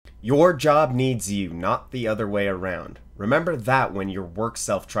Your job needs you, not the other way around. Remember that when your work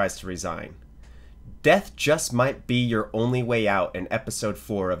self tries to resign. Death just might be your only way out in episode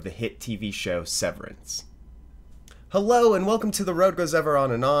 4 of the hit TV show Severance. Hello and welcome to The Road Goes Ever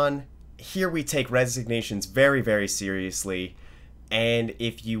On and On. Here we take resignations very, very seriously. And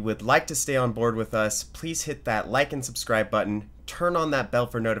if you would like to stay on board with us, please hit that like and subscribe button, turn on that bell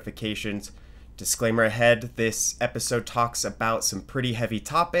for notifications. Disclaimer ahead, this episode talks about some pretty heavy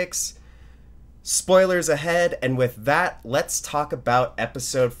topics. Spoilers ahead, and with that, let's talk about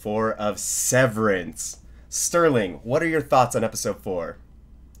episode 4 of Severance. Sterling, what are your thoughts on episode 4?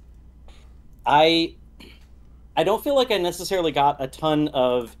 I don't feel like I necessarily got a ton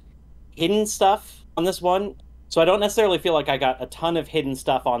of hidden stuff on this one. So I don't necessarily feel like I got a ton of hidden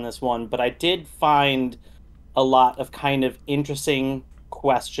stuff on this one, but I did find a lot of kind of interesting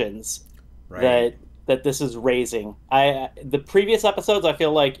questions that this is raising. The previous episodes, I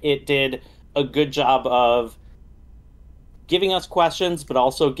feel like it did a good job of giving us questions, but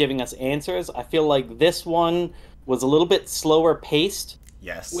also giving us answers. I feel like this one was a little bit slower paced.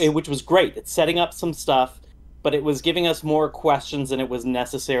 Yes. Which was great. It's setting up some stuff, but it was giving us more questions than it was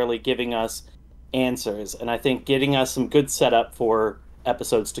necessarily giving us answers. And I think getting us some good setup for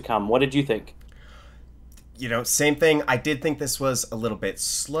episodes to come. What did you think? You know, same thing. I did think this was a little bit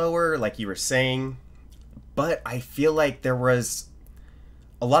slower, like you were saying, but I feel like there was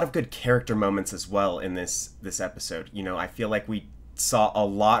a lot of good character moments as well in this episode. You know, I feel like we saw a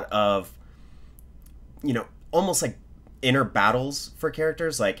lot of, you know, almost like inner battles for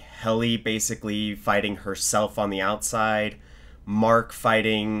characters, like Helly basically fighting herself on the outside, Mark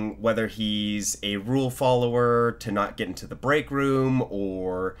fighting whether he's a rule follower to not get into the break room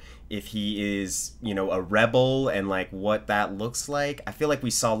or if he is, you know, a rebel and like what that looks like. I feel like we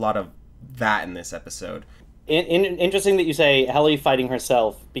saw a lot of that in this episode. Interesting that you say Helly fighting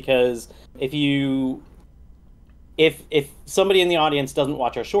herself, because if somebody in the audience doesn't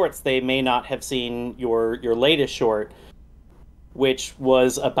watch our shorts, they may not have seen your latest short, which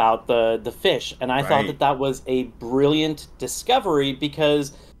was about the fish. And I thought that was a brilliant discovery,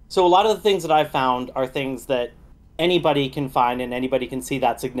 because so a lot of the things that I found are things that anybody can find and anybody can see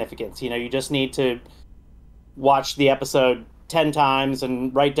that significance. You know, you just need to watch the episode 10 times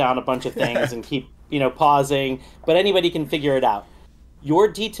and write down a bunch of things and keep, you know, pausing, but anybody can figure it out. Your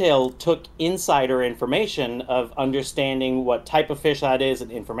detail took insider information of understanding what type of fish that is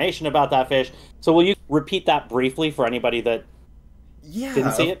and information about that fish. So will you repeat that briefly for anybody that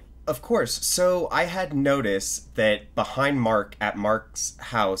didn't see it? Of course. So I had noticed that behind Mark, at Mark's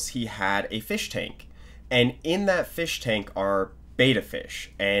house, he had a fish tank. And in that fish tank are betta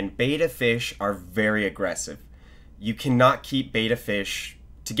fish. And betta fish are very aggressive. You cannot keep betta fish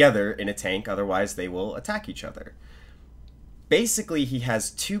together in a tank, otherwise they will attack each other. Basically, he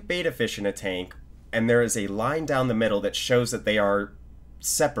has 2 betta fish in a tank, and there is a line down the middle that shows that they are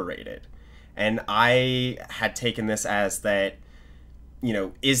separated. And I had taken this as that, you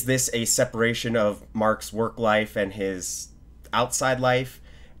know, is this a separation of Mark's work life and his outside life?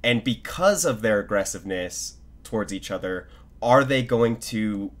 And because of their aggressiveness towards each other, are they going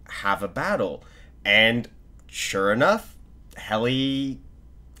to have a battle? And sure enough, Helly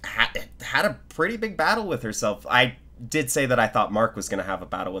had a pretty big battle with herself. I did say that I thought Mark was going to have a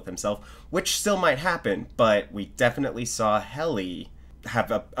battle with himself, which still might happen, but we definitely saw Helly have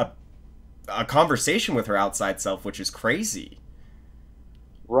a conversation with her outside self, which is crazy.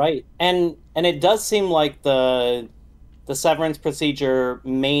 Right. And it does seem like the severance procedure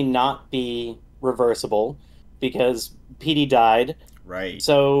may not be reversible because Petey died. Right.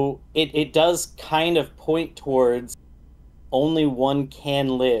 So it does kind of point towards only one can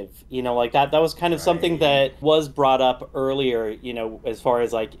live. You know, like that was kind of something that was brought up earlier, you know, as far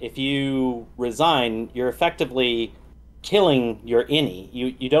as like if you resign, you're effectively killing your innie.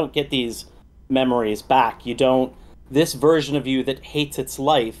 You don't get these memories back. You don't, this version of you that hates its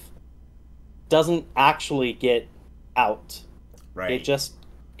life doesn't actually get out. Right. It just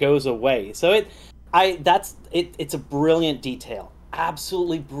goes away. So it's a brilliant detail.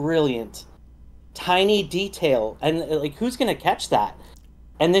 Absolutely brilliant. Tiny detail. And like, who's going to catch that?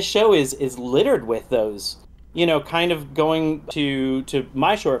 And this show is littered with those. You know, kind of going to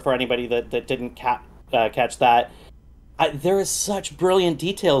my short for anybody that didn't catch that. There is such brilliant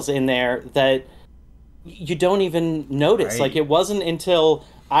details in there that you don't even notice. Like, it wasn't until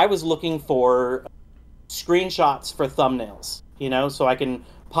I was looking for screenshots for thumbnails, you know, so I can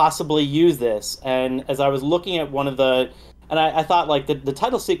possibly use this. And as I was looking at one of and I thought, like, the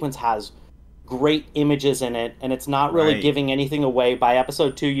title sequence has great images in it, and it's not really giving anything away. By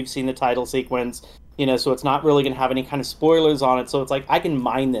episode 2, you've seen the title sequence. So it's not really going to have any kind of spoilers on it. So it's like I can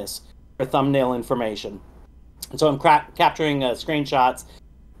mine this for thumbnail information. And so I'm capturing screenshots,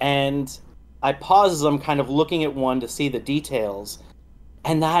 and I pause as I'm kind of looking at one to see the details,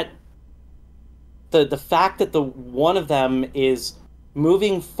 and that the fact that the one of them is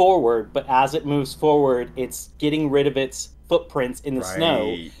moving forward, but as it moves forward, it's getting rid of its footprints in the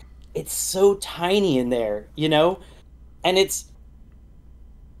snow. It's so tiny in there, and it's,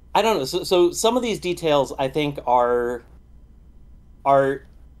 I don't know. So some of these details I think are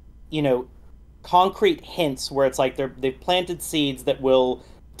concrete hints where it's like they've planted seeds that will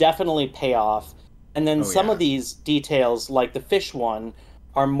definitely pay off, and then some of these details, like the fish one,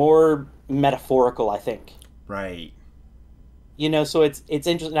 are more metaphorical, I think. Right. So it's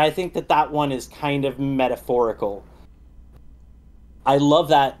interesting. I think that one is kind of metaphorical. I love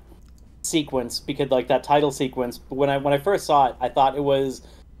that sequence because, like, that title sequence. But when I first saw it, I thought it was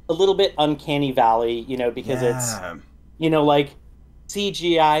a little bit uncanny valley, because it's, like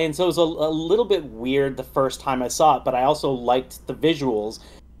CGI, and so it was a little bit weird the first time I saw it. But I also liked the visuals.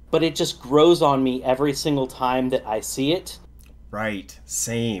 But it just grows on me every single time that I see it. Right.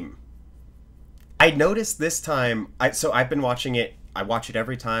 Same. I noticed this time. I've been watching it. I watch it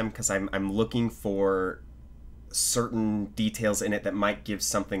every time because I'm looking for certain details in it that might give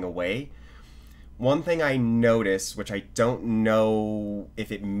something away. One thing I noticed, which I don't know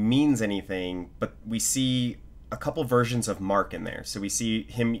if it means anything, but we see a couple versions of Mark in there. So we see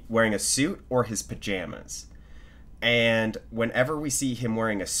him wearing a suit or his pajamas. And whenever we see him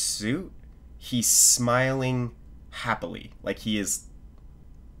wearing a suit, he's smiling happily, like he is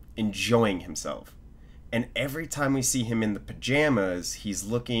enjoying himself. And every time we see him in the pajamas, he's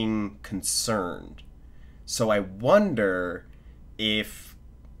looking concerned. So I wonder if,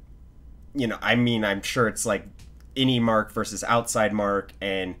 I'm sure it's like any Mark versus outside Mark,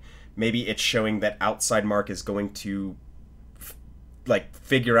 and maybe it's showing that outside Mark is going to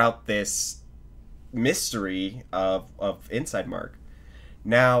figure out this mystery of inside Mark.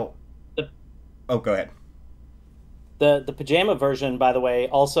 Now, go ahead. The pajama version, by the way,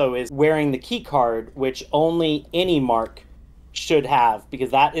 also is wearing the key card, which only any Mark should have,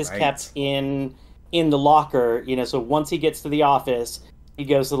 because that is kept in the locker. So once he gets to the office, he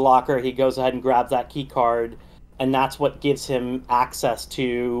goes to the locker, he goes ahead and grabs that key card, and that's what gives him access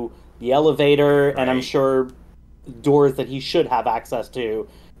to the elevator, and I'm sure doors that he should have access to,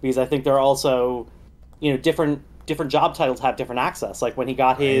 because I think there are also, different job titles have different access. Like when he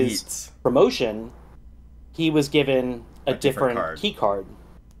got his promotion, he was given a different key card.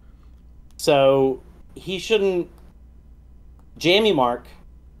 So he shouldn't, Jamie Mark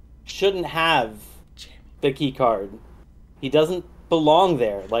shouldn't have the key card. He doesn't belong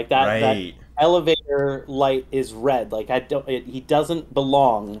there. Like that elevator light is red. Like he doesn't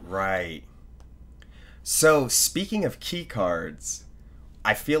belong. Right. So speaking of key cards,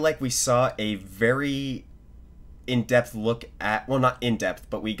 I feel like we saw a very in-depth look at, well, not in-depth,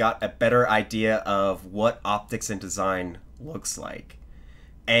 but we got a better idea of what optics and design looks like.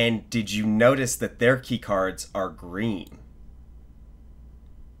 And did you notice that their key cards are green?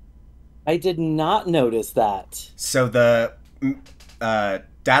 I did not notice that. So the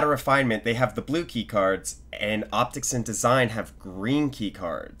Data Refinement, they have the blue key cards, and optics and design have green key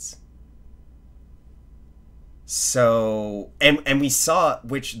cards. So, and we saw,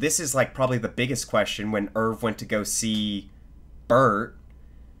 which this is like probably the biggest question, when Irv went to go see Burt,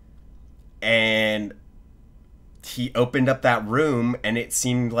 and he opened up that room, and it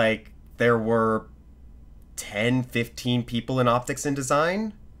seemed like there were 10, 15 people in optics and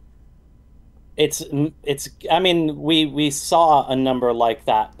design. I mean, we saw a number like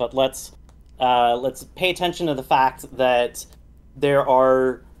that, but let's pay attention to the fact that there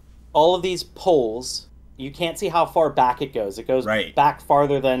are all of these poles. You can't see how far back it goes. It goes back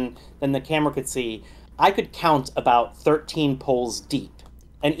farther than the camera could see. I could count about 13 poles deep.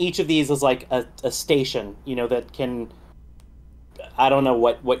 And each of these is like a station, that can, I don't know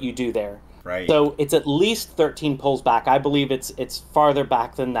what you do there. Right. So it's at least 13 poles back. I believe it's farther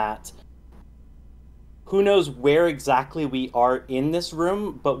back than that. Who knows where exactly we are in this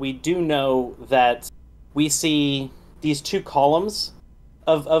room, but we do know that we see these two columns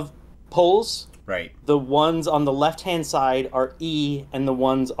of poles. Right. The ones on the left-hand side are E, and the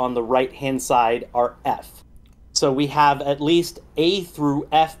ones on the right-hand side are F. So we have at least A through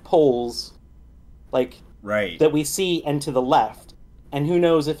F poles, that we see and to the left. And who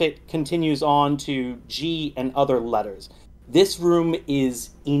knows if it continues on to G and other letters. This room is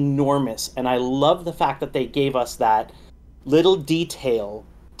enormous, and I love the fact that they gave us that little detail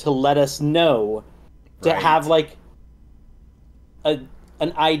to let us know, to have a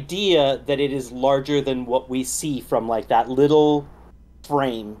an idea that it is larger than what we see from like that little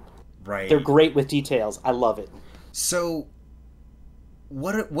frame. Right. They're great with details. I love it. So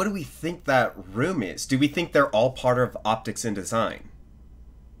what do we think that room is? Do we think they're all part of optics and design?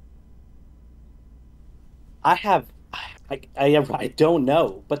 I don't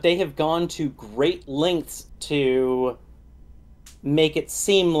know, but they have gone to great lengths to make it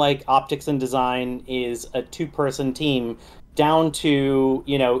seem like optics and design is a two-person team, down to,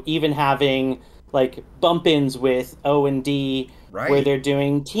 even having like bump-ins with O&D, where Right. they're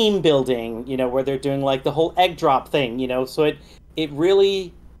doing team building, where they're doing like the whole egg drop thing, so it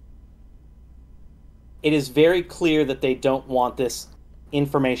really, it is very clear that they don't want this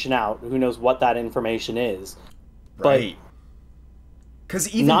information out. Who knows what that information is? Right.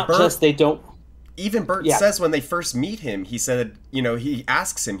 Because Not just they don't. Even Burt Yeah. says when they first meet him, he said, he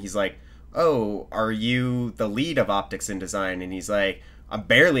asks him, he's like, "Oh, are you the lead of optics and design?" And he's like, "I'm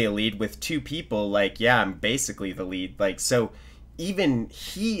barely a lead with two people." Like, yeah, I'm basically the lead. Like, so even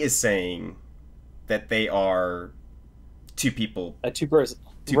he is saying that they are two people, A two-person,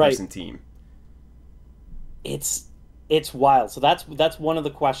 two right? person team. It's wild. So that's one of the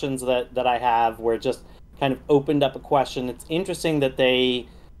questions that I have, where it just kind of opened up a question. It's interesting that they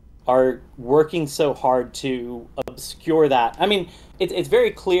are working so hard to obscure that. I mean, it's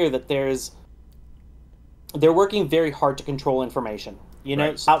very clear that they're working very hard to control information.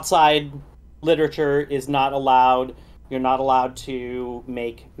 Right. Outside literature is not allowed. You're not allowed to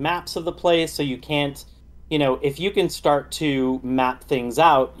make maps of the place, so you can't, if you can start to map things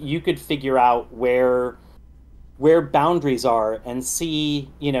out, you could figure out where boundaries are and see,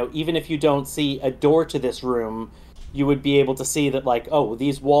 even if you don't see a door to this room, you would be able to see that, like, oh,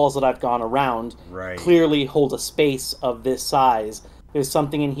 these walls that I've gone around Right. clearly hold a space of this size. There's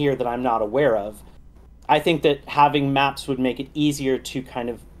something in here that I'm not aware of. I think that having maps would make it easier to kind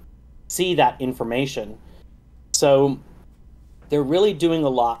of see that information. So they're really doing a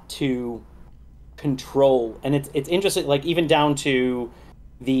lot to control, and it's interesting, like even down to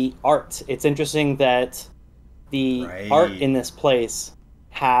the art. It's interesting that the art Right. in this place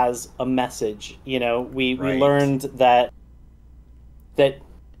has a message. We Right. learned that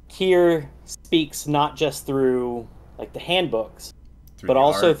Kier speaks not just through like the handbooks, Through but the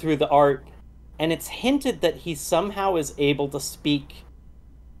also art. through the art. And it's hinted that he somehow is able to speak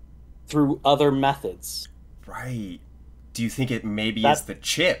through other methods. Right. Do you think it maybe is That the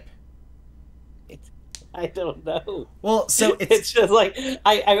chip? I don't know. Well, so It's just like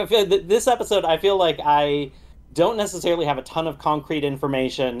I feel that this episode, I feel like I don't necessarily have a ton of concrete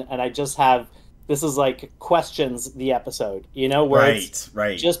information, and I just have, this is like questions the episode, where it's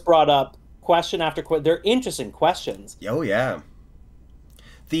right. just brought up question after question. They're interesting questions. Oh yeah.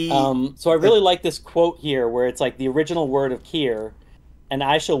 The So I really like this quote here, where it's like the original word of Kier, and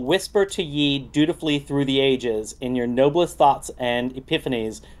I shall whisper to ye dutifully through the ages, in your noblest thoughts and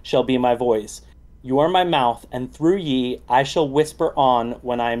epiphanies shall be my voice. You are my mouth, and through ye I shall whisper on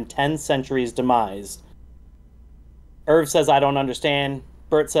when I am 10 centuries demised. Irv says, I don't understand.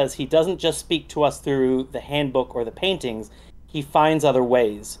 Burt says he doesn't just speak to us through the handbook or the paintings, he finds other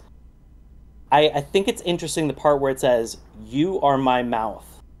ways. I think it's interesting the part where it says, you are my mouth.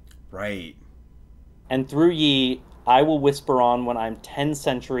 Right. And through ye I will whisper on when I'm 10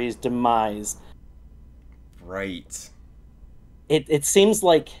 centuries demised. Right. It seems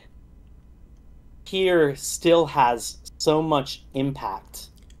like Kier still has so much impact.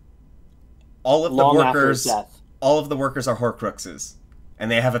 All of the long after his workers death. All of the workers are Horcruxes. And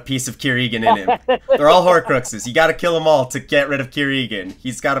they have a piece of Kirigan in him. They're all Horcruxes. You gotta kill them all to get rid of Kirigan.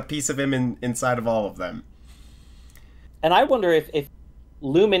 He's got a piece of him inside of all of them. And I wonder if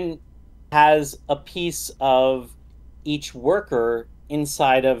Lumon has a piece of each worker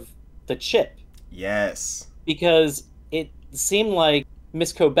inside of the chip. Yes. Because it seemed like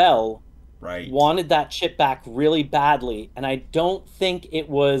Miss Cobell Right. wanted that chip back really badly. And I don't think it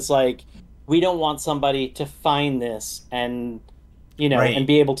was like, we don't want somebody to find this and, Right. and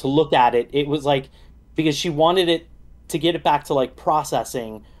be able to look at it. It was like, because she wanted it to get it back to like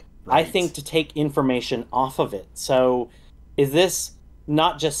processing, I Right. think, to take information off of it. So is this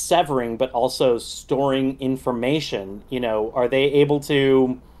not just severing, but also storing information? Are they able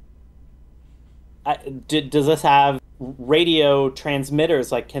to, does this have radio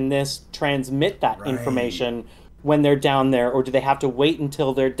transmitters? Like, can this transmit that Right. information when they're down there, or do they have to wait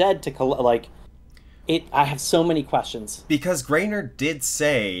until they're dead to like it? I have so many questions. Because Grainer did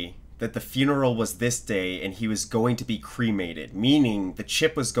say that the funeral was this day and he was going to be cremated, meaning the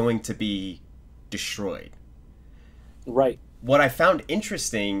chip was going to be destroyed. Right. What I found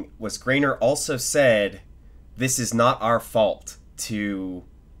interesting was Grainer also said, "This is not our fault," to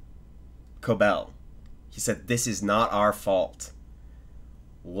Cobell. He said, "This is not our fault."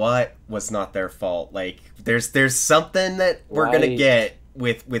 What was not their fault? Like, there's something that we're gonna get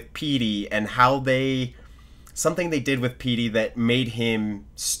with Petey and how something they did with Petey that made him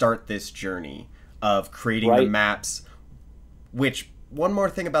start this journey of creating the maps. Which, one more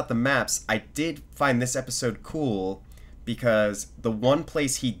thing about the maps, I did find this episode cool because the one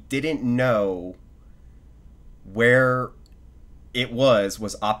place he didn't know where it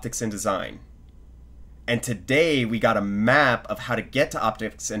was optics and design. And today we got a map of how to get to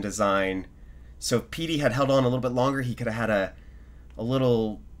optics and design. So if Petey had held on a little bit longer, he could have had a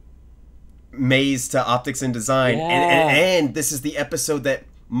little maze to optics and design. Yeah. And this is the episode that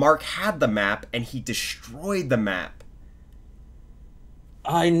Mark had the map and he destroyed the map.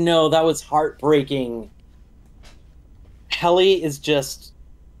 I know, that was heartbreaking. Helly is just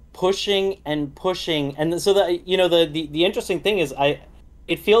pushing and pushing, and so that, you know, the interesting thing is,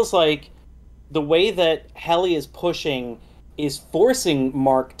 it feels like the way that Helly is pushing is forcing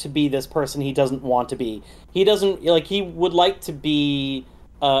Mark to be this person he doesn't want to be. He doesn't, like, he would like to be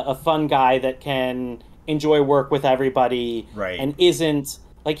a fun guy that can enjoy work with everybody, and isn't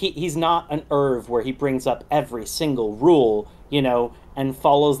like he's not an Irv where he brings up every single rule, you know, and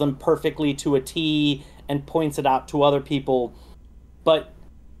follows them perfectly to a T and points it out to other people. But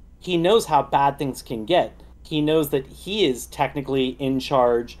he knows how bad things can get. He knows that he is technically in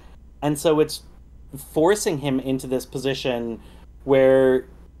charge, and so it's forcing him into this position where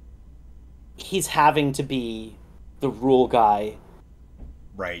he's having to be the rule guy.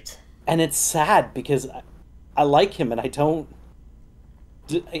 Right. And it's sad because I like him, and I don't.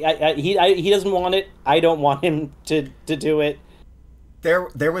 He doesn't want it. I don't want him to do it.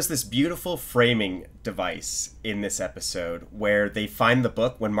 There was this beautiful framing device in this episode where they find the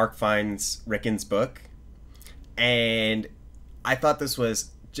book, when Mark finds Rickon's book, and I thought this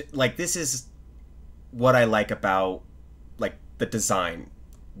was like, this is what I like about, like, the design,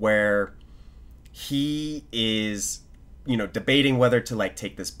 where he is, you know, debating whether to, like,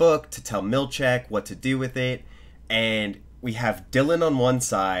 take this book, to tell Milchek what to do with it, and we have Dylan on one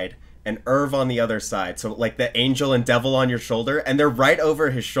side and Irv on the other side, so, like, the angel and devil on your shoulder, and they're right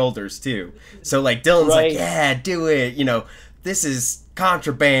over his shoulders too. So, like, Dylan's like, yeah, do it, you know, this is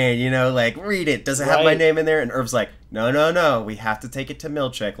contraband, you know, like, read it, does it have my name in there? And Irv's like, no, we have to take it to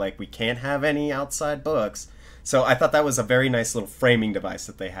Milchek, like, we can't have any outside books. So I thought that was a very nice little framing device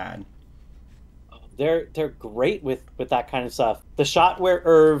that they had. They're great with that kind of stuff. The shot where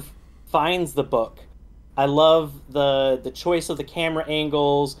Irv finds the book, I love the choice of the camera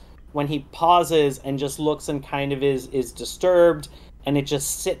angles, when he pauses and just looks and kind of is disturbed, and it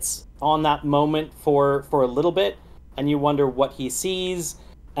just sits on that moment for a little bit, and you wonder what he sees,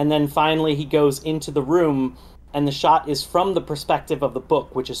 and then finally he goes into the room, and the shot is from the perspective of the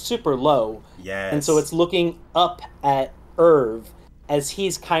book, which is super low. Yes. And so it's looking up at Irv as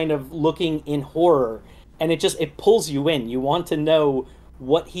he's kind of looking in horror, and it pulls you in. You want to know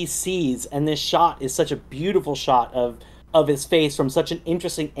what he sees, and this shot is such a beautiful shot of his face from such an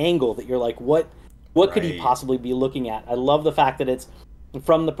interesting angle that you're like, what could he possibly be looking at? I love the fact that it's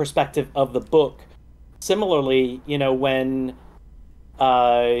from the perspective of the book. Similarly, you know, when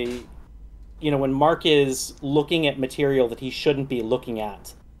Mark is looking at material that he shouldn't be looking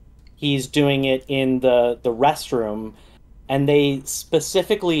at, he's doing it in the restroom, and they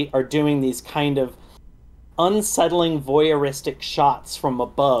specifically are doing these kind of unsettling voyeuristic shots from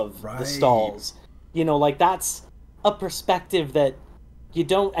above the stalls. You know, like, that's a perspective that you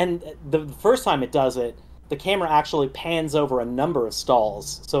don't, and the first time it does it, the camera actually pans over a number of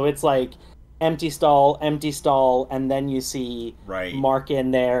stalls. So it's like empty stall, and then you see Mark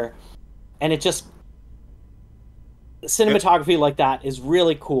in there. And it just, cinematography like that is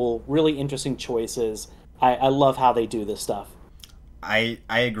really cool, really interesting choices. I love how they do this stuff. I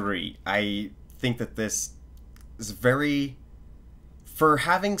agree. I think that this is very, for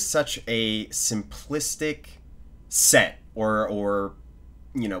having such a simplistic set or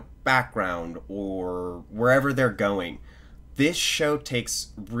you know, background or wherever they're going, this show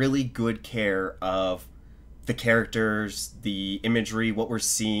takes really good care of the characters, the imagery, what we're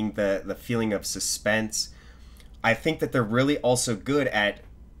seeing, the feeling of suspense. I think that they're really also good at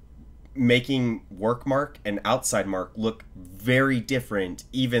making work Mark and outside Mark look very different,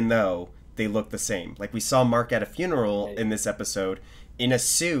 even though they look the same. Like, we saw Mark at a funeral in this episode in a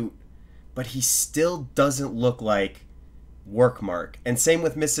suit, but he still doesn't look like work Mark. And same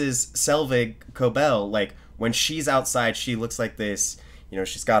with Mrs. Selvig Cobell. Like, when she's outside, she looks like this, you know,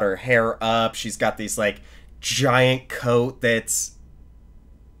 she's got her hair up, she's got these, like, giant coat that's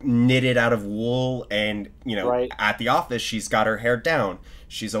knitted out of wool, and Right. at the office she's got her hair down.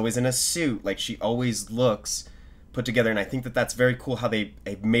 She's always in a suit. Like, she always looks put together, and I think that that's very cool how they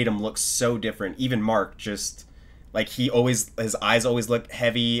made him look so different. Even Mark, just like, his eyes always look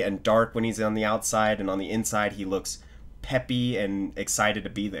heavy and dark when he's on the outside, and on the inside he looks peppy and excited to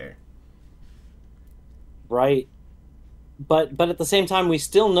be there. Right. But at the same time, we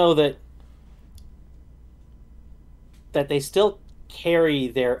still know that they still carry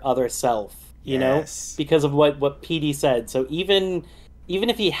their other self, Yes. because of what Petey said. So even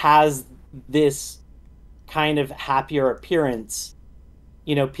if he has this kind of happier appearance,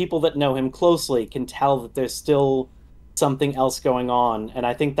 people that know him closely can tell that there's still something else going on. And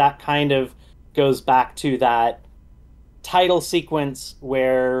I think that kind of goes back to that title sequence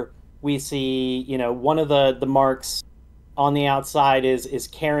where we see, one of the marks on the outside is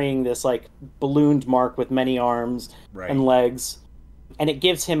carrying this like ballooned mark with many arms Right. and legs, and it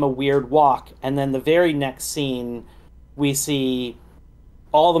gives him a weird walk. And then the very next scene, we see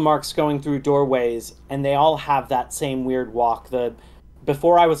all the marks going through doorways, and they all have that same weird walk. The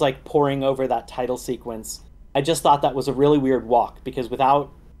Before I was like poring over that title sequence, I just thought that was a really weird walk, because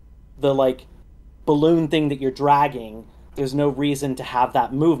without the like balloon thing that you're dragging, there's no reason to have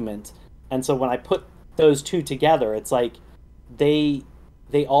that movement. And so when I put those two together, it's like they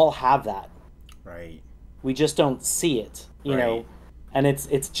they all have that. Right. We just don't see it, Right. And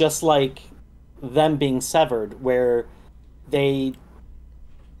it's just like them being severed, where they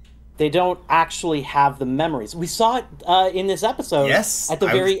they don't actually have the memories. We saw it in this episode. Yes, At the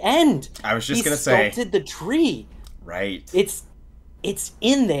very end. I was just He gonna say. sculpted the tree. Right. It's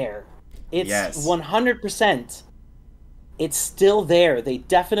in there. It's Yes. 100%. It's still there. They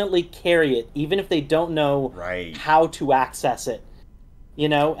definitely carry it, even if they don't know Right. how to access it.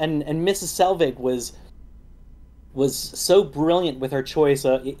 And Mrs. Selvig was so brilliant with her choice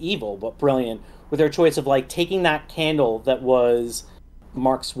of evil, but brilliant with her choice of like taking that candle that was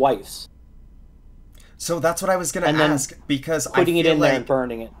Mark's wife's, So that's what I was gonna and then ask, because I putting it feel in there like, and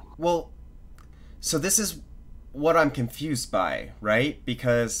burning it. well, so this is what I'm confused by, right?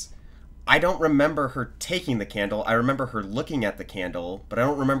 Because I don't remember her taking the candle. I remember her looking at the candle, but I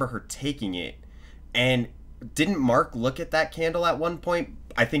don't remember her taking it. And didn't Mark look at that candle at one point?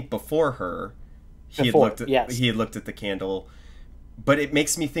 I think before her, Yes. he had looked at the candle. But it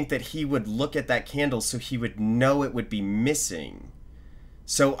makes me think that he would look at that candle so he would know it would be missing.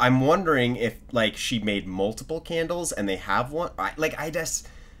 So I'm wondering if, like, she made multiple candles and they have one. I just,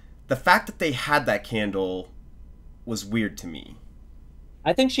 the fact that they had that candle was weird to me.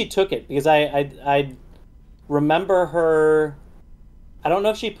 I think she took it, because I remember her. I don't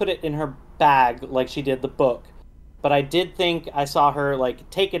know if she put it in her bag like she did the book, but I did think I saw her like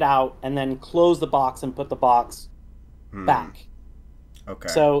take it out and then close the box and put the box back. Okay.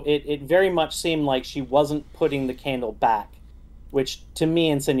 So it very much seemed like she wasn't putting the candle back, which to me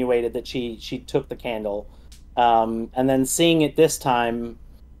insinuated that she took the candle. And then seeing it this time,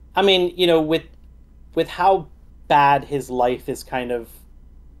 I mean, with how bad his life is kind of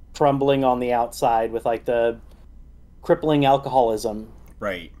crumbling on the outside, with like the crippling alcoholism,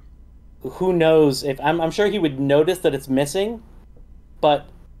 Right. who knows if I'm sure he would notice that it's missing, but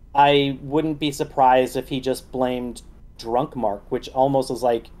I wouldn't be surprised if he just blamed drunk Mark, which almost is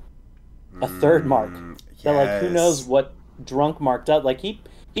like a third Mark. That like, who knows Yes. what drunk Mark does? Like he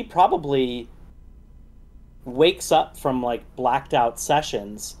probably wakes up from like blacked out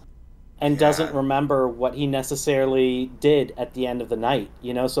sessions and doesn't Yeah. remember what he necessarily did at the end of the night,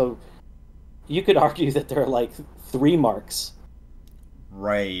 So you could argue that there are like three Marks.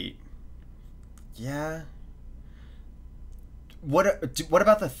 Right. Yeah. What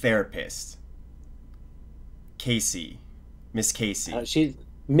about the therapist? Casey. Miss Casey. She's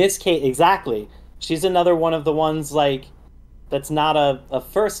Miss Kate, exactly. She's another one of the ones like that's not a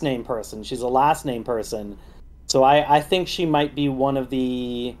first name person. She's a last name person. So I think she might be one of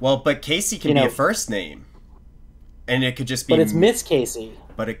the. Well, but Casey can be a first name, and it could just be. But it's Miss Casey.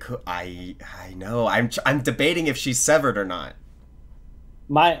 But it could. I know. I'm debating if she's severed or not.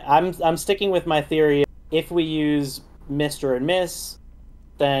 I'm sticking with my theory. If we use Mr. and Miss,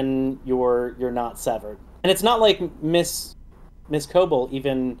 then you're not severed. And it's not like Miss Coble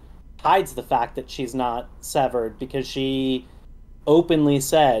even hides the fact that she's not severed, because she openly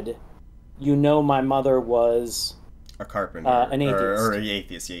said, my mother was A carpenter. an atheist. Or an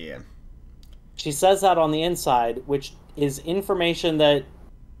atheist, yeah. She says that on the inside, which is information that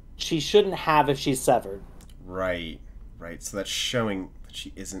she shouldn't have if she's severed. Right. So that's showing that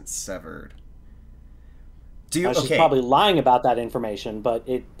she isn't severed. She's probably lying about that information, but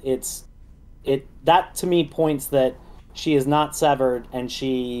it that to me points that she is not severed, and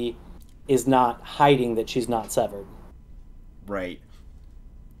she is not hiding that she's not severed. Right.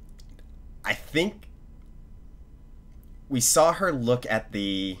 I think we saw her look at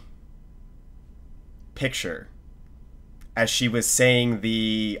the picture as she was saying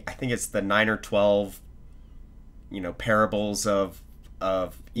I think it's the 9 or 12, parables of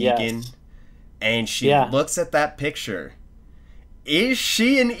Egan. Yes. And she looks at that picture. Is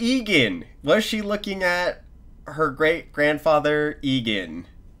she an Egan? Was she looking at her great-grandfather Egan?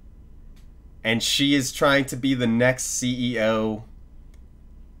 And she is trying to be the next CEO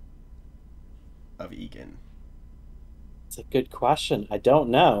of Egan. It's a good question. I don't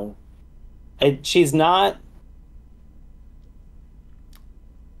know. She's not.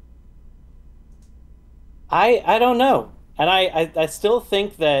 I don't know. And I still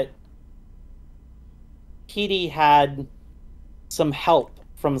think that Petey had some help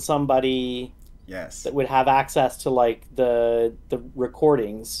from somebody Yes. that would have access to like the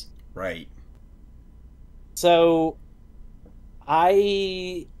recordings. Right. So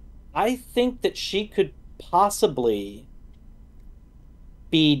I think that she could possibly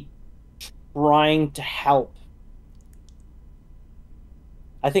be trying to help.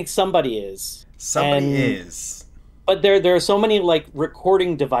 I think somebody is. Somebody is. But there are so many like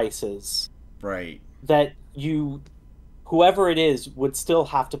recording devices Right. that whoever it is would still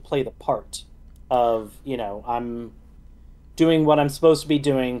have to play the part of, I'm doing what I'm supposed to be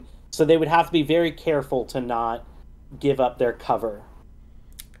doing. So they would have to be very careful to not give up their cover.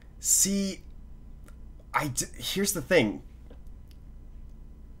 See, here's the thing.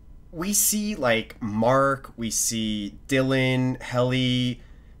 We see like Mark, we see Dylan, Helly.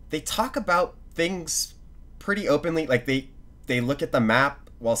 They talk about things pretty openly. Like they look at the map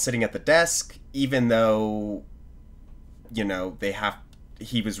while sitting at the desk, even though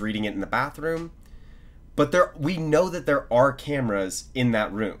he was reading it in the bathroom. But we know that there are cameras in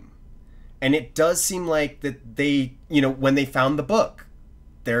that room. And it does seem like that they, when they found the book,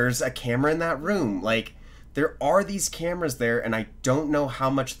 there's a camera in that room. Like, there are these cameras there, and I don't know how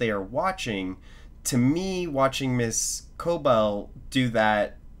much they are watching. To me, watching Miss Cobell do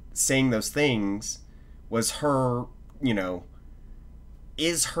that, saying those things, was her,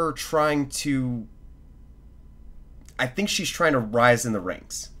 is her trying to... I think she's trying to rise in the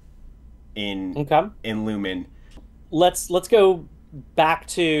ranks in Lumon. Let's go back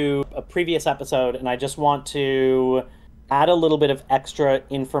to a previous episode, and I just want to add a little bit of extra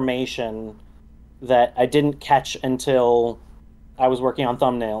information that I didn't catch until I was working on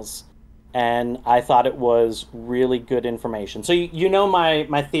thumbnails, and I thought it was really good information. So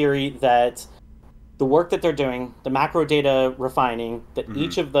my theory that the work that they're doing, the macro data refining, that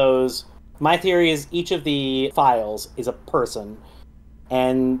each of those, my theory is each of the files is a person,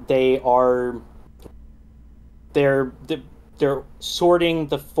 and they're sorting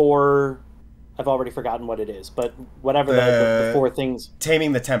the four. I've already forgotten what it is, but whatever the four things.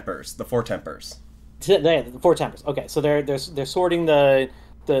 Taming the tempers, the four tempers. The four tempers. Okay, so they're sorting the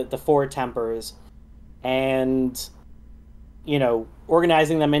four tempers, and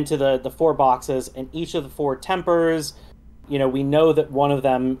organizing them into the four boxes, and each of the four tempers, we know that one of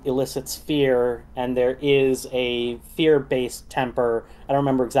them elicits fear, and there is a fear-based temper. I don't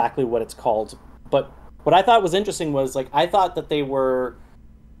remember exactly what it's called, but what I thought was interesting was, like, I thought that they were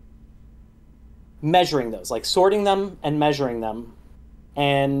measuring those, like sorting them and measuring them.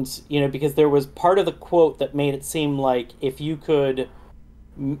 And, because there was part of the quote that made it seem like if you can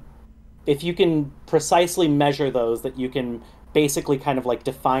precisely measure those, that you can basically kind of like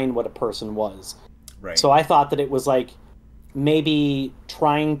define what a person was. Right. So I thought that it was like maybe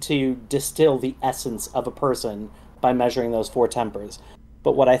trying to distill the essence of a person by measuring those four tempers.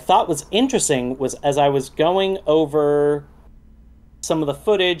 But what I thought was interesting was, as I was going over some of the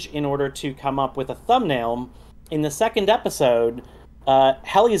footage in order to come up with a thumbnail, in the second episode,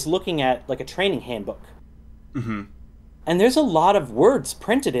 Helly is looking at like a training handbook. Mm-hmm. And there's a lot of words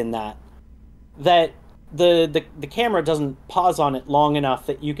printed in that the camera doesn't pause on it long enough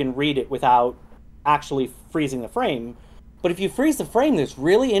that you can read it without actually freezing the frame. But if you freeze the frame, there's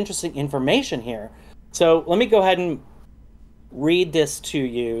really interesting information here. So let me go ahead and read this to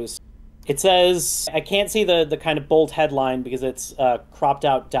you. It says, I can't see the kind of bold headline because it's cropped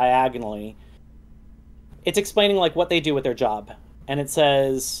out diagonally. It's explaining like what they do with their job. And it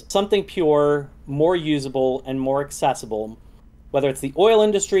says, something pure, more usable, and more accessible, whether it's the oil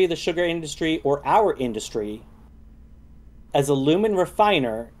industry, the sugar industry, or our industry. As a Lumon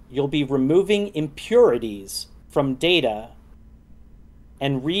refiner, you'll be removing impurities from data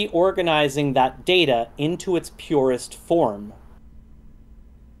and reorganizing that data into its purest form.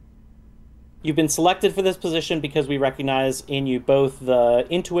 You've been selected for this position because we recognize in you both the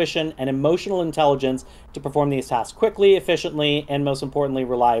intuition and emotional intelligence to perform these tasks quickly, efficiently, and most importantly,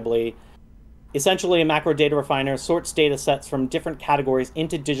 reliably. Essentially, a macro data refiner sorts data sets from different categories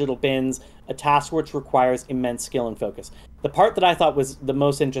into digital bins, a task which requires immense skill and focus. The part that I thought was the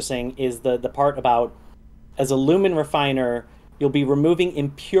most interesting is the part about, as a Lumen refiner, you'll be removing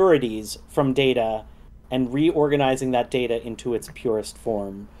impurities from data and reorganizing that data into its purest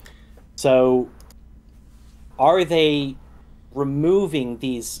form. So, are they removing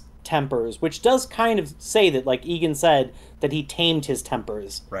these tempers, which does kind of say that, like Egan said, that he tamed his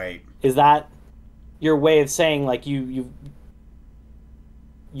tempers. Right. Is that your way of saying, like, you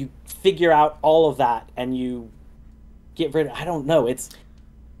figure out all of that and you get rid of, I don't know,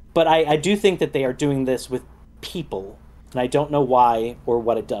 but I do think that they are doing this with people, and I don't know why or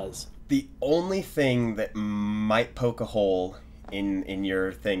what it does. The only thing that might poke a hole in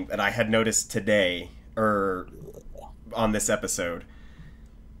your thing that I had noticed today, or on this episode,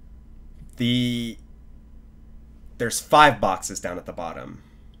 there's 5 boxes down at the bottom,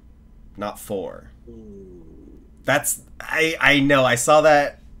 not 4. That's, I know, I saw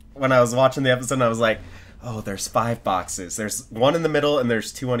that when I was watching the episode and I was like, oh, there's 5 boxes. There's 1 in the middle and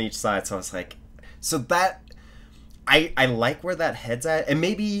there's 2 on each side. So I was like, so that, I like where that head's at. And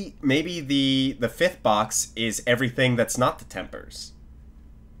maybe the 5th box is everything that's not the tempers.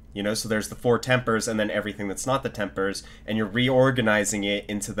 You know, so there's the 4 tempers and then everything that's not the tempers, and you're reorganizing it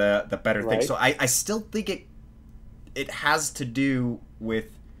into the better thing. So I still think it has to do with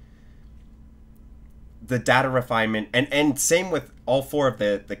the data refinement, and same with all 4 of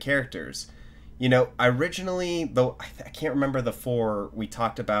the characters. You know, originally, though, I can't remember the 4 we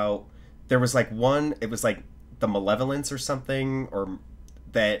talked about. There was like one, it was like the Malevolence or something, or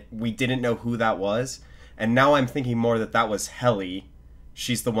that we didn't know who that was. And now I'm thinking more that was Helly.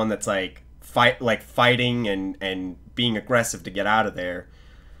 She's the one that's like fighting and being aggressive to get out of there.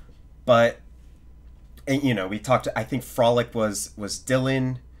 But, and, you know, we talked, I think Frolic was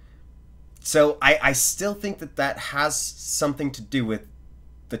Dylan. So I still think that has something to do with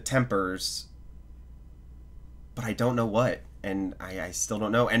the tempers, but I don't know what, and I still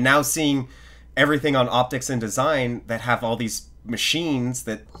don't know. And now seeing everything on optics and design that have all these machines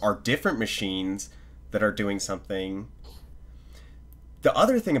that are different machines that are doing something. The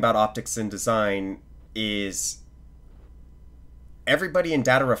other thing about optics and design is everybody in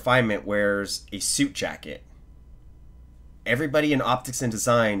data refinement wears a suit jacket. Everybody in optics and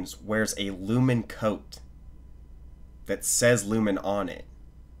designs wears a Lumen coat that says Lumen on it.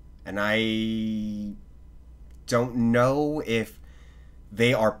 And I don't know if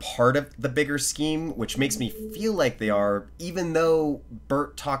they are part of the bigger scheme, which makes me feel like they are, even though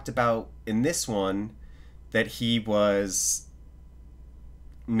Burt talked about in this one that he was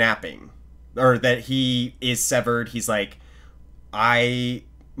napping, or that he is severed. He's like, my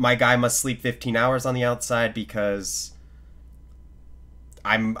guy must sleep 15 hours on the outside because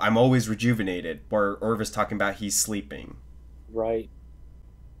I'm always rejuvenated. Where Irva's talking about he's sleeping. Right.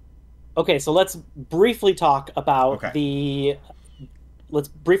 Okay, so let's briefly talk about let's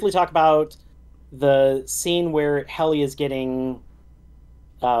briefly talk about the scene where Helly is getting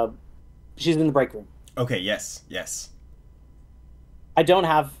she's in the break room. Okay, yes. I don't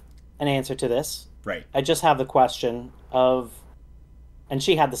have an answer to this. Right. I just have the question of, and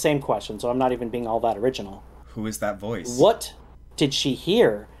she had the same question, so I'm not even being all that original. Who is that voice? What did she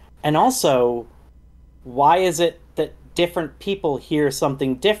hear? And also, why is it that different people hear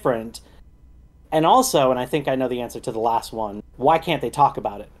something different? And also, and I think I know the answer to the last one, why can't they talk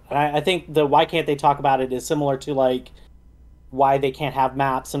about it? And I think the why can't they talk about it is similar to, like, why they can't have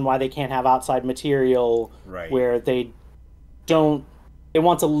maps and why they can't have outside material, right, where they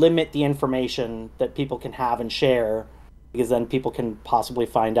want to limit the information that people can have and share, because then people can possibly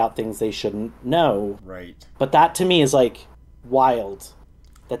find out things they shouldn't know. Right. But that to me is, like, wild,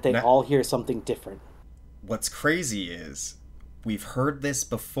 that they all hear something different. What's crazy is we've heard this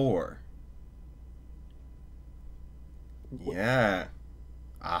before. Yeah.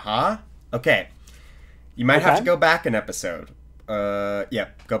 Okay. You might have to go back an episode. Go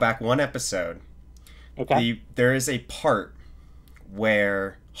back 1 episode. Okay. There is a part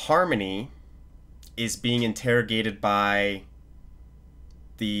where Harmony is being interrogated by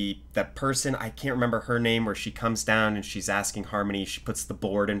the person, I can't remember her name, where she comes down and she's asking Harmony, she puts the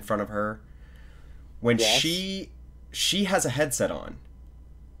board in front of her. When she has a headset on,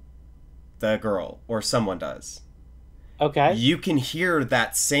 the girl, or someone does. Okay. You can hear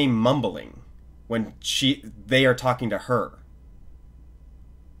that same mumbling when they are talking to her.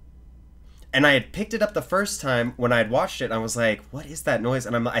 And I had picked it up the first time when I had watched it, and I was like, what is that noise?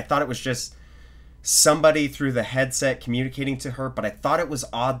 And I thought it was just somebody through the headset communicating to her, but I thought it was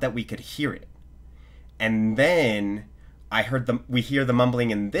odd that we could hear it. And then we hear the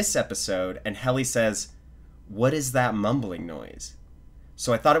mumbling in this episode, and Helly says, "What is that mumbling noise?"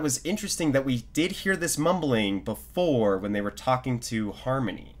 So I thought it was interesting that we did hear this mumbling before when they were talking to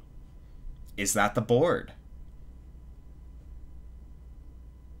Harmony. Is that the board?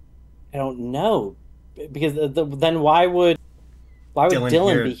 I don't know, because then why would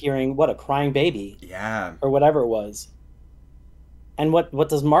Dylan be hearing a crying baby? Yeah, or whatever it was. And what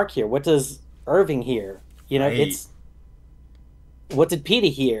does Mark hear? What does Irving hear? right. It's what did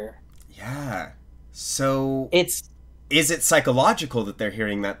Petey hear? Yeah. So It's is it psychological that they're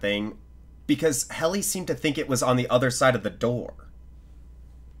hearing that thing? Because Helly seemed to think it was on the other side of the door.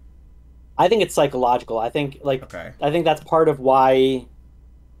 I think it's psychological. I think Okay. I think that's part of why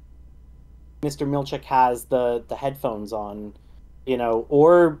Mr. Milchick has the headphones on,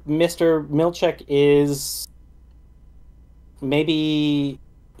 or Mr. Milchick is maybe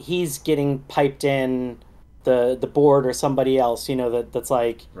he's getting piped in the board or somebody else, that's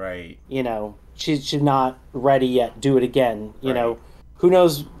like, Right. she's not ready yet. Do it again. Right. Who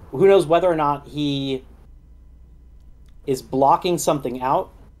knows whether or not he is blocking something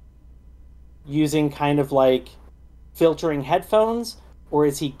out using kind of like filtering headphones, or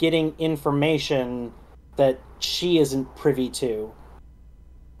is he getting information that she isn't privy to?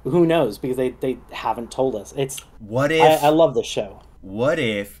 Who knows? Because they haven't told us. What if I love this show. What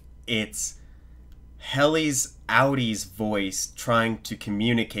if it's Helly's Audie's voice trying to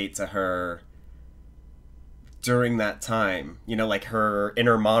communicate to her during that time? Like her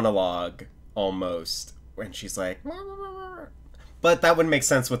inner monologue almost, when she's like, but that wouldn't make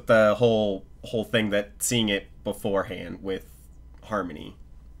sense with the whole thing, that seeing it beforehand with Harmony.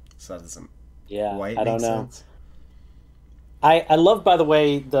 So that doesn't quite I don't make know. sense. I love, by the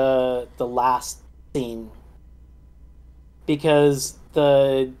way, the last scene, because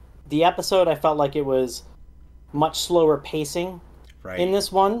the episode, I felt like it was much slower pacing Right. in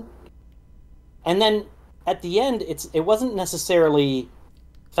this one, and then at the end it wasn't necessarily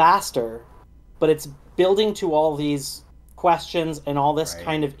faster, but it's building to all these questions and all this Right.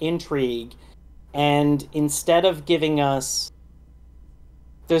 kind of intrigue, and instead of giving us,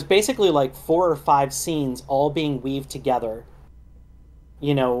 there's basically like 4 or 5 scenes all being weaved together,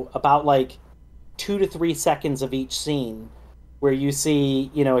 about like 2 to 3 seconds of each scene, where you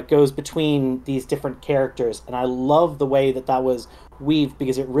see, it goes between these different characters. And I love the way that was weaved,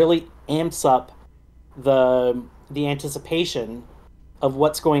 because it really amps up the anticipation of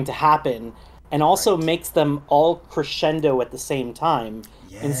what's going to happen, and also Right. makes them all crescendo at the same time.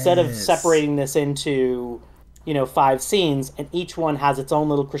 Instead of Yes. separating this into 5 scenes, and each one has its own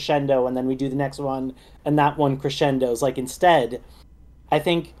little crescendo, and then we do the next one, and that one crescendos. Like, instead, I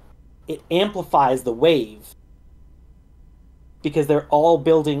think it amplifies the wave, because they're all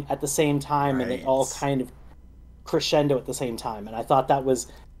building at the same time, and they all Right. kind of crescendo at the same time. And I thought that was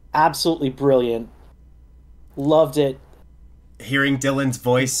absolutely brilliant. Loved it. Hearing Dylan's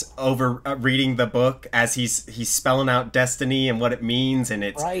voice over reading the book as he's spelling out destiny and what it means, and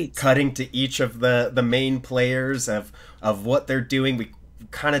it's Right. cutting to each of the main players of what they're doing. We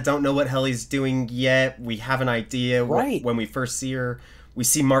kind of don't know what Helly's doing yet. We have an idea Right. when we first see her. We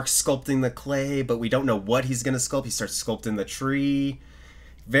see Mark sculpting the clay, but we don't know what he's going to sculpt. He starts sculpting the tree.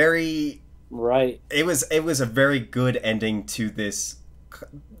 Right. It was a very good ending to this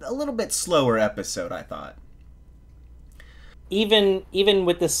a little bit slower episode, I thought. Even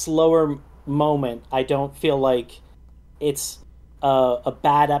with this slower moment, I don't feel like it's a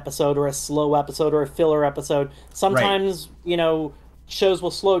bad episode or a slow episode or a filler episode. Sometimes, shows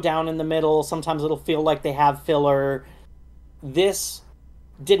will slow down in the middle. Sometimes it'll feel like they have filler. This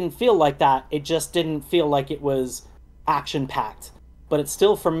didn't feel like that. It just didn't feel like it was action-packed. But it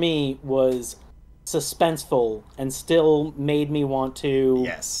still, for me, was suspenseful and still made me want to...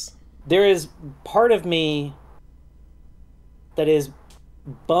 Yes. There is part of me that is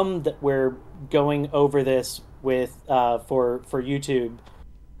bummed that we're going over this with for YouTube,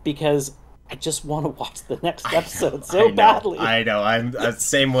 because I just want to watch the next episode badly. I know. I'm the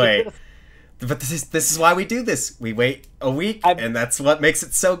same way. But this is why we do this. We wait a week, and that's what makes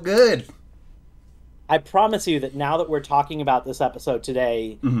it so good. I promise you that now that we're talking about this episode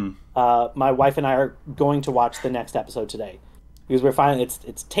today, my wife and I are going to watch the next episode today, because we're finally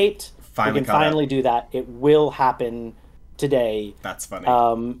it's taped. We can finally do that. It will happen today. That's funny.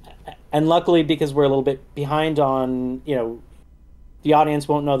 And luckily, because we're a little bit behind on, the audience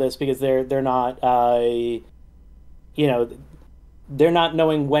won't know this because they're not, they're not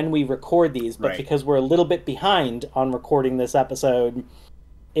knowing when we record these, but Right. because we're a little bit behind on recording this episode,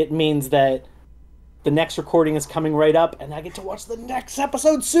 it means that the next recording is coming right up, and I get to watch the next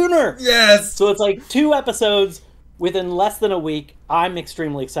episode sooner. Yes. So it's like 2 episodes within less than a week. I'm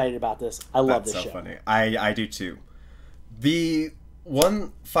extremely excited about this. I love this show. That's so funny. I do too. The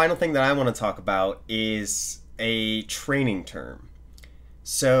one final thing that I want to talk about is a training term.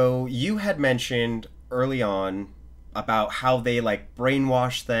 So you had mentioned early on about how they like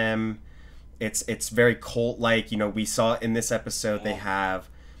brainwash them. It's very cult-like. You know, we saw in this episode they have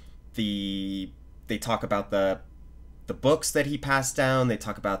they talk about the books that he passed down. They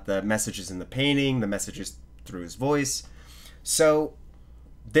talk about the messages in the painting, the messages through his voice. So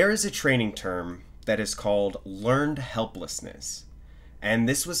there is a training term that is called learned helplessness. And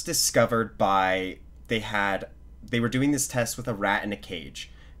this was discovered by they were doing this test with a rat in a cage,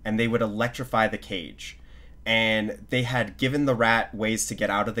 and they would electrify the cage. And they had given the rat ways to get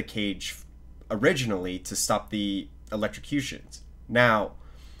out of the cage originally to stop the electrocutions. Now,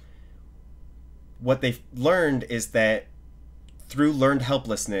 what they've learned is that through learned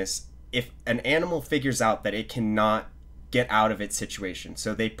helplessness, if an animal figures out that it cannot get out of its situation,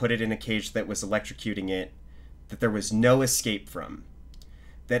 so they put it in a cage that was electrocuting it, that there was no escape from,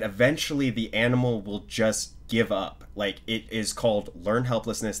 that eventually the animal will just give up. Like, it is called learned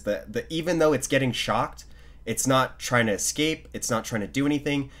helplessness. Even though it's getting shocked, it's not trying to escape, it's not trying to do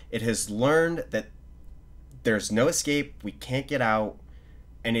anything. It has learned that there's no escape, we can't get out,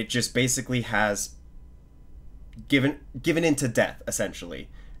 and it just basically has given into death, essentially,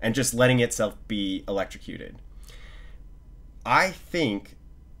 and just letting itself be electrocuted. I think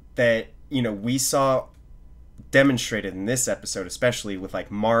that, you know, we saw demonstrated in this episode, especially with like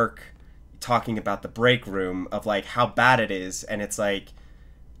Mark talking about the break room of like how bad it is, and it's like,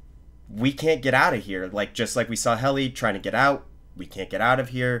 we can't get out of here. Like, just like we saw Helly trying to get out, we can't get out of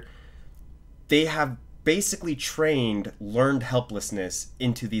here. They have basically trained learned helplessness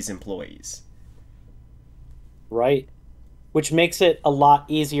into these employees. Right. Which makes it a lot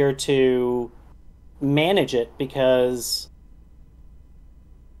easier to manage it because,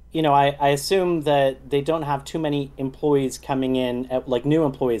 you know, I assume that they don't have too many employees coming in, like new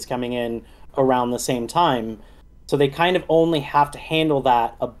employees coming in around the same time. So they kind of only have to handle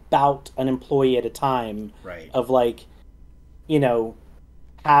that about an employee at a time. Right. Of like, you know,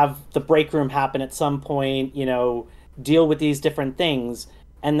 have the break room happen at some point, you know, deal with these different things.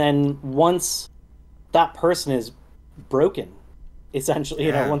 And then once that person is broken, essentially,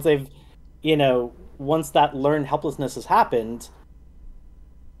 you know, once they've, you know, once that learned helplessness has happened,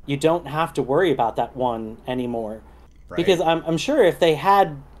 you don't have to worry about that one anymore. Right. Because I'm sure if they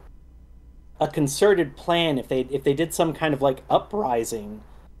had a concerted plan, if they did some kind of like uprising,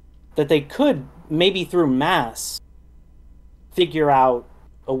 that they could maybe through mass figure out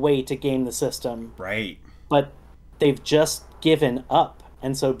a way to game the system. Right. But they've just given up.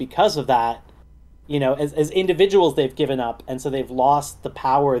 And so because of that, you know, as individuals they've given up, and so they've lost the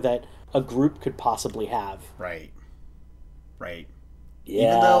power that a group could possibly have. Right. Right.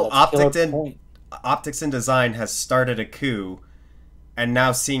 Yeah, even though Optics and Design has started a coup, and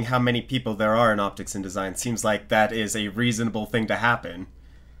now seeing how many people there are in Optics and Design seems like that is a reasonable thing to happen.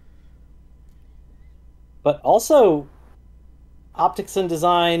 But also, Optics and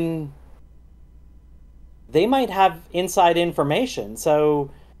Design, they might have inside information.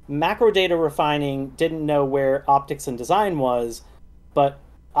 So Macro Data Refining didn't know where Optics and Design was, but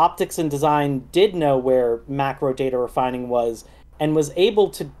Optics and Design did know where Macro Data Refining was, and was able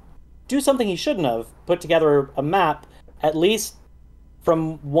to do something he shouldn't have, put together a map, at least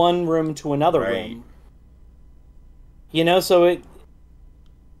from one room to another room. You know, so it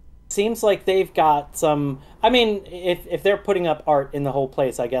seems like they've got some... I mean, if they're putting up art in the whole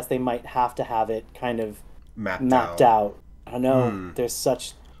place, I guess they might have to have it kind of mapped out. I don't know. There's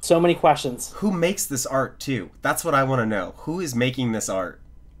so many questions. Who makes this art, too? That's what I want to know. Who is making this art?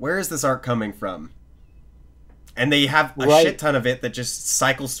 Where is this art coming from? And they have a shit ton of it that just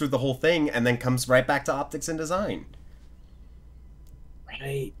cycles through the whole thing and then comes right back to Optics and Design.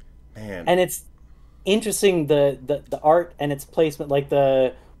 Right. Man. And it's interesting, the art and its placement, like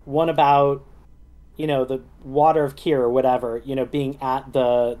the one about, you know, the water of Kir or whatever, you know, being at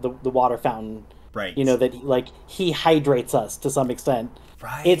the water fountain. Right. You know, that like he hydrates us to some extent.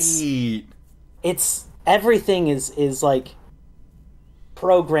 Right. It's everything is like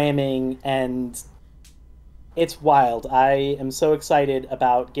programming, and it's wild. I am so excited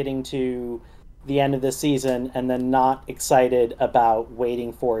about getting to the end of this season, and then not excited about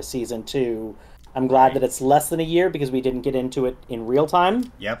waiting for season 2. I'm glad that it's less than a year because we didn't get into it in real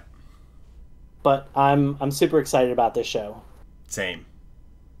time. Yep. But I'm super excited about this show. Same.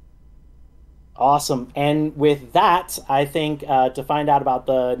 Awesome. And with that, I think to find out about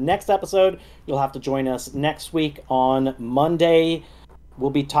the next episode, you'll have to join us next week on Monday. We'll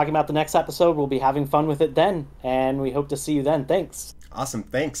be talking about the next episode. We'll be having fun with it then, and we hope to see you then. Thanks. Awesome.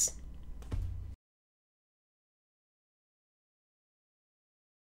 Thanks.